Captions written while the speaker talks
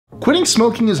Quitting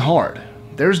smoking is hard.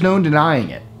 There's no denying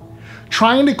it.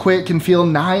 Trying to quit can feel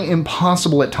nigh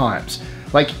impossible at times,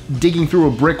 like digging through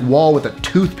a brick wall with a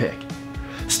toothpick.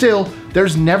 Still,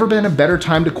 there's never been a better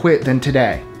time to quit than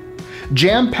today.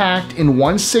 Jam-packed in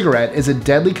one cigarette is a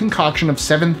deadly concoction of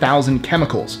 7,000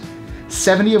 chemicals,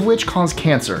 70 of which cause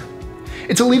cancer.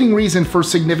 It's a leading reason for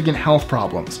significant health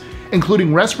problems,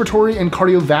 including respiratory and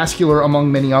cardiovascular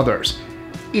among many others.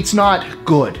 It's not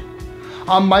good.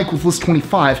 I'm Mike with List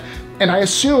 25, and I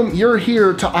assume you're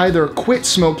here to either quit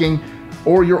smoking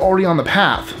or you're already on the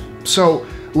path. So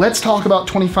let's talk about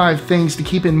 25 things to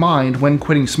keep in mind when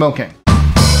quitting smoking.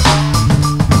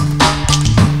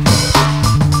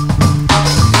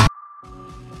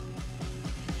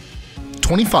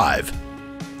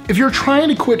 If you're trying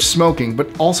to quit smoking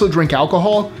but also drink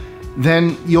alcohol,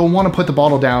 then you'll want to put the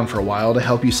bottle down for a while to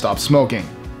help you stop smoking.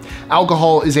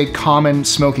 Alcohol is a common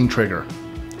smoking trigger.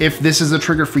 If this is a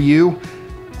trigger for you,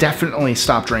 definitely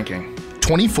stop drinking.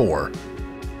 24.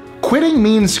 Quitting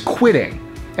means quitting,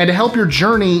 and to help your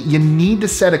journey, you need to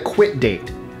set a quit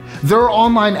date. There are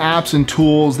online apps and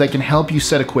tools that can help you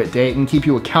set a quit date and keep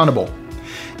you accountable.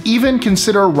 Even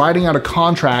consider writing out a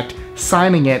contract,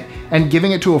 signing it, and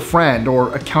giving it to a friend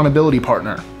or accountability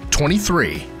partner.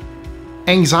 23.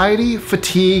 Anxiety,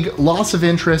 fatigue, loss of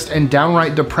interest, and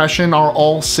downright depression are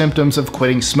all symptoms of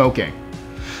quitting smoking.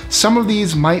 Some of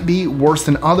these might be worse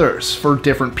than others for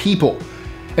different people.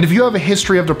 And if you have a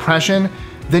history of depression,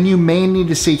 then you may need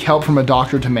to seek help from a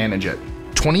doctor to manage it.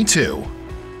 22.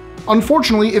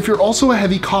 Unfortunately, if you're also a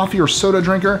heavy coffee or soda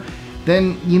drinker,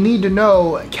 then you need to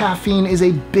know caffeine is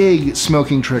a big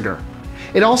smoking trigger.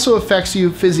 It also affects you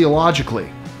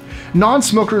physiologically.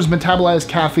 Non-smokers metabolize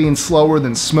caffeine slower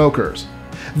than smokers.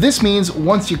 This means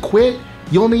once you quit,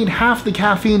 you'll need half the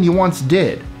caffeine you once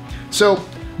did. So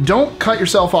don't cut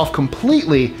yourself off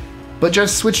completely, but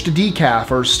just switch to decaf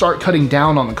or start cutting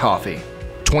down on the coffee.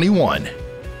 21.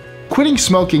 Quitting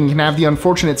smoking can have the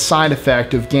unfortunate side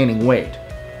effect of gaining weight.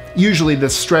 Usually the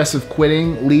stress of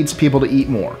quitting leads people to eat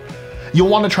more. You'll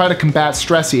want to try to combat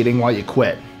stress eating while you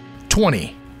quit.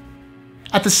 20.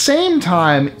 At the same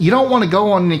time, you don't want to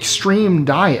go on an extreme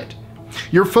diet.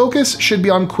 Your focus should be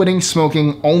on quitting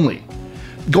smoking only.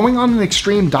 Going on an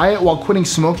extreme diet while quitting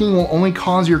smoking will only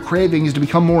cause your cravings to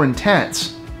become more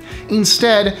intense.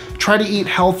 Instead, try to eat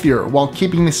healthier while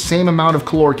keeping the same amount of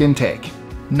caloric intake.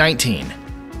 19.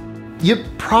 You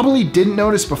probably didn't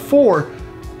notice before,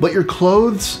 but your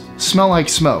clothes smell like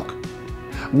smoke.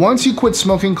 Once you quit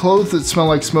smoking, clothes that smell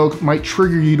like smoke might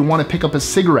trigger you to want to pick up a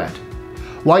cigarette.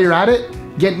 While you're at it,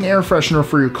 get an air freshener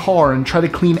for your car and try to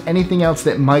clean anything else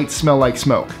that might smell like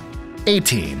smoke.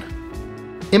 18.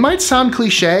 It might sound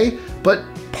cliche, but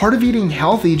part of eating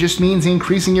healthy just means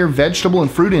increasing your vegetable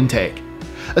and fruit intake.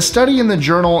 A study in the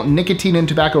journal Nicotine and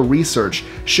Tobacco Research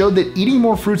showed that eating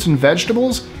more fruits and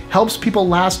vegetables helps people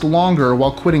last longer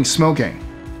while quitting smoking.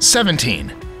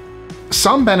 17.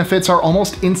 Some benefits are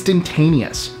almost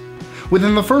instantaneous.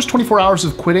 Within the first 24 hours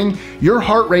of quitting, your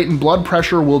heart rate and blood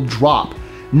pressure will drop.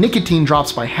 Nicotine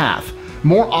drops by half,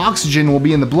 more oxygen will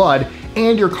be in the blood,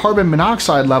 and your carbon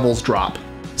monoxide levels drop.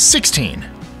 16.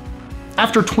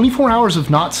 After 24 hours of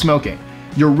not smoking,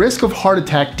 your risk of heart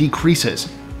attack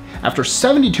decreases. After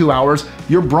 72 hours,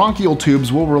 your bronchial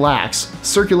tubes will relax,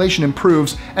 circulation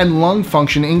improves, and lung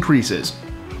function increases.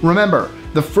 Remember,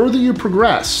 the further you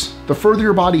progress, the further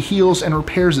your body heals and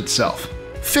repairs itself.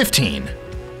 15.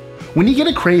 When you get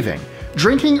a craving,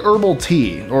 drinking herbal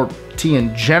tea, or tea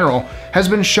in general, has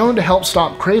been shown to help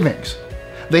stop cravings.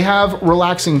 They have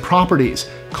relaxing properties,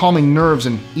 calming nerves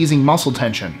and easing muscle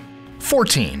tension.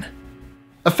 14.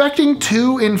 Affecting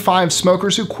 2 in 5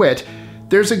 smokers who quit,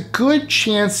 there's a good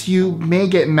chance you may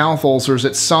get mouth ulcers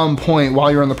at some point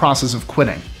while you're in the process of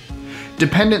quitting.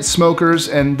 Dependent smokers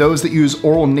and those that use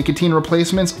oral nicotine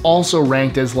replacements also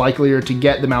ranked as likelier to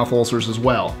get the mouth ulcers as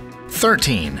well.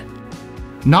 13.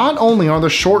 Not only are the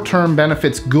short-term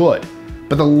benefits good,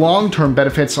 but the long-term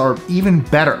benefits are even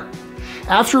better.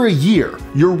 After a year,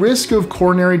 your risk of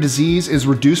coronary disease is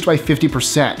reduced by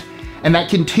 50%, and that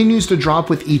continues to drop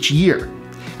with each year.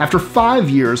 After 5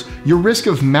 years, your risk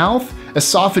of mouth,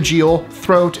 esophageal,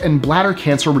 throat, and bladder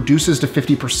cancer reduces to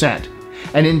 50%.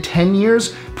 And in 10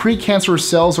 years, precancerous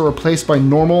cells are replaced by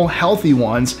normal, healthy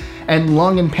ones, and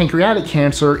lung and pancreatic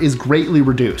cancer is greatly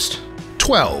reduced.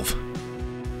 12.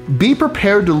 Be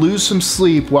prepared to lose some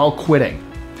sleep while quitting.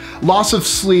 Loss of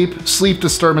sleep, sleep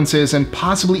disturbances, and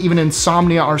possibly even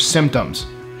insomnia are symptoms.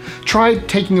 Try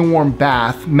taking a warm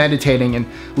bath, meditating, and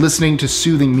listening to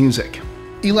soothing music.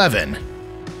 11.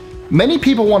 Many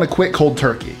people want to quit cold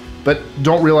turkey, but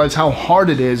don't realize how hard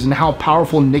it is and how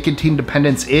powerful nicotine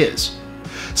dependence is.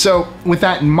 So with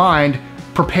that in mind,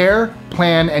 prepare,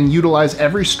 plan, and utilize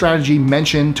every strategy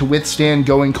mentioned to withstand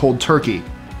going cold turkey.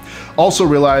 Also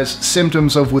realize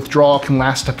symptoms of withdrawal can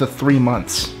last up to 3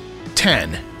 months.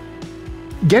 10.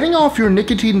 Getting off your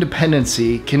nicotine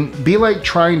dependency can be like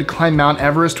trying to climb Mount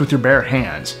Everest with your bare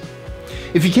hands.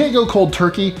 If you can't go cold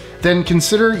turkey, then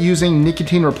consider using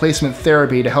nicotine replacement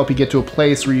therapy to help you get to a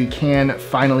place where you can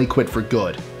finally quit for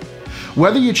good.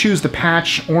 Whether you choose the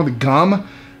patch or the gum,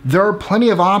 there are plenty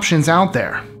of options out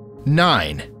there.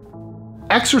 9.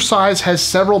 Exercise has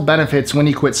several benefits when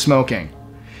you quit smoking.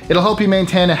 It'll help you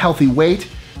maintain a healthy weight,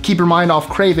 keep your mind off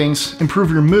cravings, improve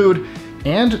your mood,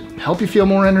 and help you feel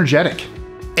more energetic.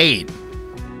 8.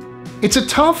 It's a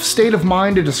tough state of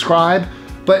mind to describe,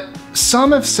 but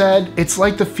some have said it's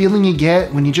like the feeling you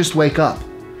get when you just wake up.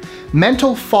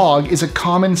 Mental fog is a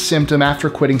common symptom after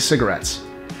quitting cigarettes.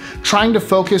 Trying to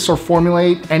focus or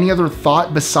formulate any other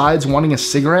thought besides wanting a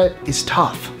cigarette is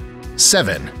tough.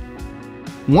 7.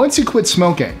 Once you quit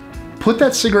smoking, put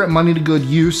that cigarette money to good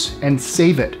use and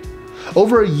save it.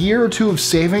 Over a year or two of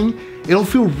saving, it'll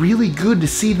feel really good to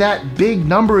see that big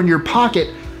number in your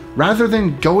pocket rather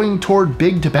than going toward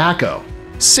big tobacco.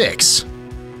 6.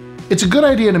 It's a good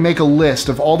idea to make a list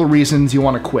of all the reasons you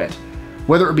want to quit.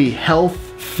 Whether it be health,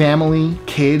 family,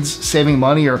 kids, saving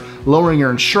money, or lowering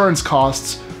your insurance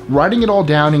costs, writing it all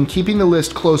down and keeping the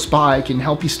list close by can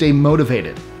help you stay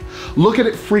motivated. Look at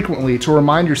it frequently to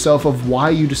remind yourself of why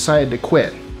you decided to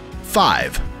quit.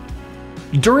 5.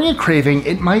 During a craving,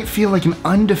 it might feel like an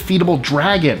undefeatable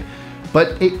dragon,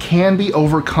 but it can be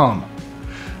overcome.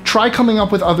 Try coming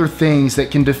up with other things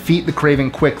that can defeat the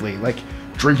craving quickly, like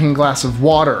drinking a glass of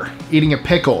water, eating a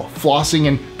pickle, flossing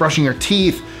and brushing your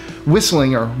teeth,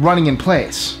 whistling, or running in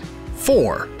place.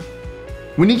 4.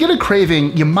 When you get a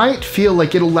craving, you might feel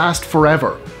like it'll last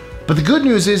forever, but the good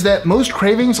news is that most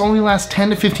cravings only last 10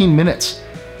 to 15 minutes.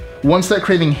 Once that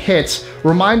craving hits,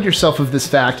 remind yourself of this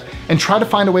fact and try to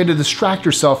find a way to distract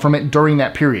yourself from it during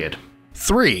that period.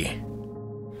 3.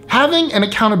 Having an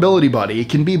accountability buddy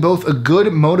can be both a good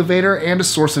motivator and a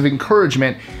source of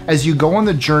encouragement as you go on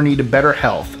the journey to better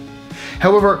health.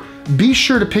 However, be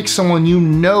sure to pick someone you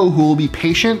know who will be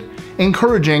patient,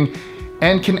 encouraging,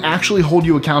 and can actually hold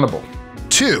you accountable.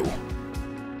 2.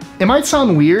 It might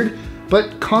sound weird,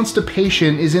 but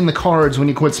constipation is in the cards when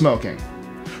you quit smoking.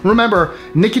 Remember,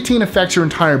 nicotine affects your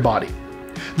entire body.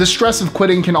 The stress of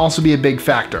quitting can also be a big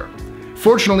factor.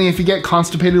 Fortunately, if you get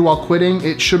constipated while quitting,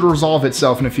 it should resolve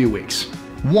itself in a few weeks.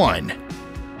 1.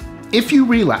 If you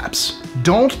relapse,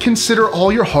 don't consider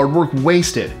all your hard work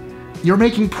wasted. You're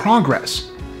making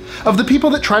progress. Of the people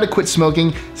that try to quit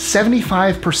smoking,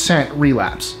 75%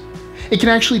 relapse. It can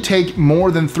actually take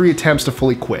more than 3 attempts to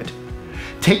fully quit.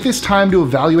 Take this time to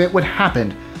evaluate what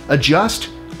happened, adjust,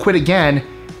 quit again,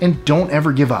 and don't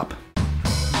ever give up.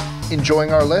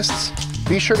 Enjoying our lists?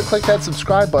 Be sure to click that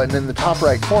subscribe button in the top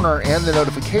right corner and the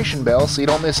notification bell so you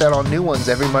don't miss out on new ones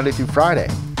every Monday through Friday.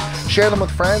 Share them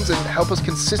with friends and help us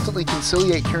consistently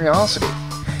conciliate curiosity.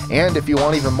 And if you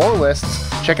want even more lists,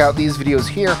 check out these videos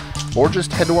here or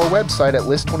just head to our website at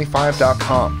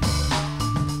list25.com.